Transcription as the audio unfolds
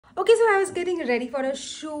Okay so I was getting ready for a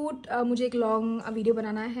shoot. मुझे एक long video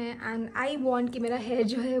बनाना है and I want कि मेरा हेयर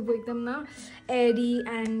जो है वो एकदम ना Airy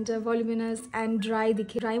and voluminous and dry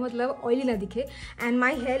दिखे. ड्राई मतलब ऑयली ना दिखे. And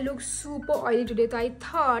my hair look super oily today, तो I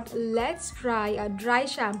thought let's try a dry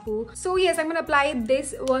shampoo. So yes, I am gonna apply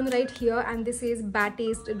this one right here, and this is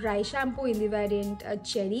Batiste dry shampoo in the variant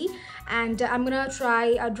cherry, and I'm gonna try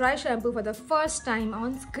a dry shampoo for the first time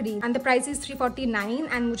on screen, and the price is 349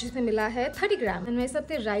 and मुझे इसमें मिला है 30 ग्राम. and मैं इसे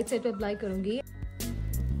अपने right side पे apply करूंगी.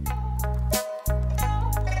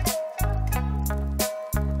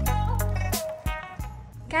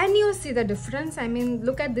 Can you see the difference? I mean,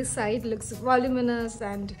 look at this side, looks voluminous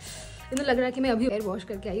and लग रहा है कि मैं अभी हेयर वॉश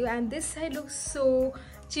करके आई हूँ. and this side looks so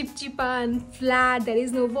चिपचिपा and flat. There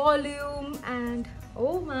is no volume and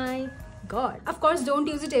oh my god. Of course don't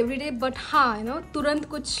use it every day, but हाँ तुरंत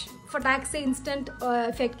कुछ फटाक से instant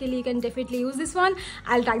effect के लिए you can definitely use this one.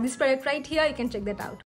 I'll tag this product right here. You can check that out.